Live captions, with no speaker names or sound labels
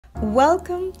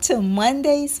Welcome to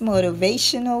Monday's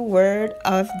motivational word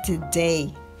of the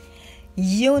day.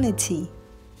 Unity.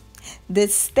 The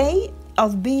state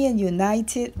of being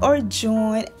united or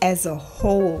joined as a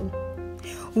whole.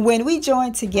 When we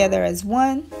join together as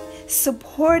one,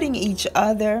 supporting each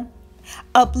other,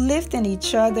 uplifting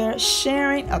each other,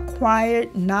 sharing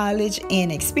acquired knowledge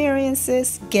and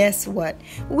experiences, guess what?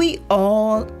 We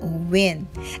all win.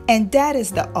 And that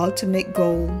is the ultimate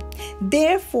goal.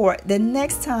 Therefore, the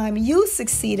next time you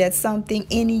succeed at something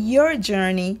in your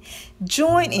journey,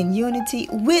 join in unity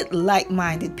with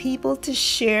like-minded people to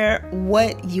share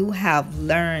what you have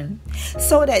learned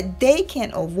so that they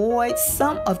can avoid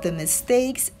some of the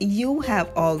mistakes you have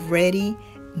already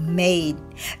made,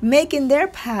 making their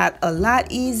path a lot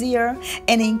easier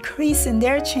and increasing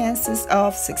their chances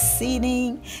of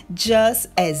succeeding just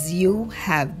as you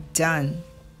have done.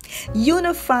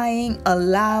 Unifying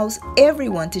allows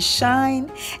everyone to shine,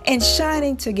 and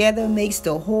shining together makes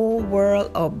the whole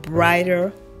world a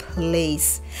brighter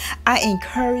place. I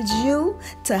encourage you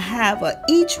to have a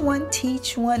each one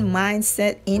teach one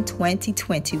mindset in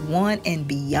 2021 and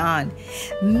beyond.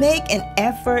 Make an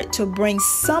effort to bring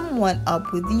someone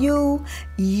up with you,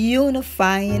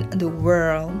 unifying the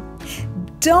world.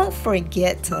 Don't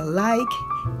forget to like,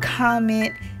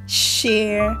 comment,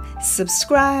 share,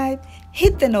 subscribe,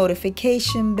 hit the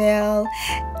notification bell,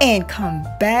 and come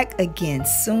back again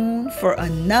soon for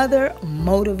another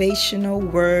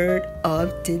motivational word of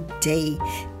the day.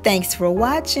 Thanks for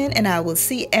watching, and I will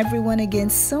see everyone again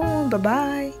soon.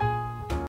 Bye-bye.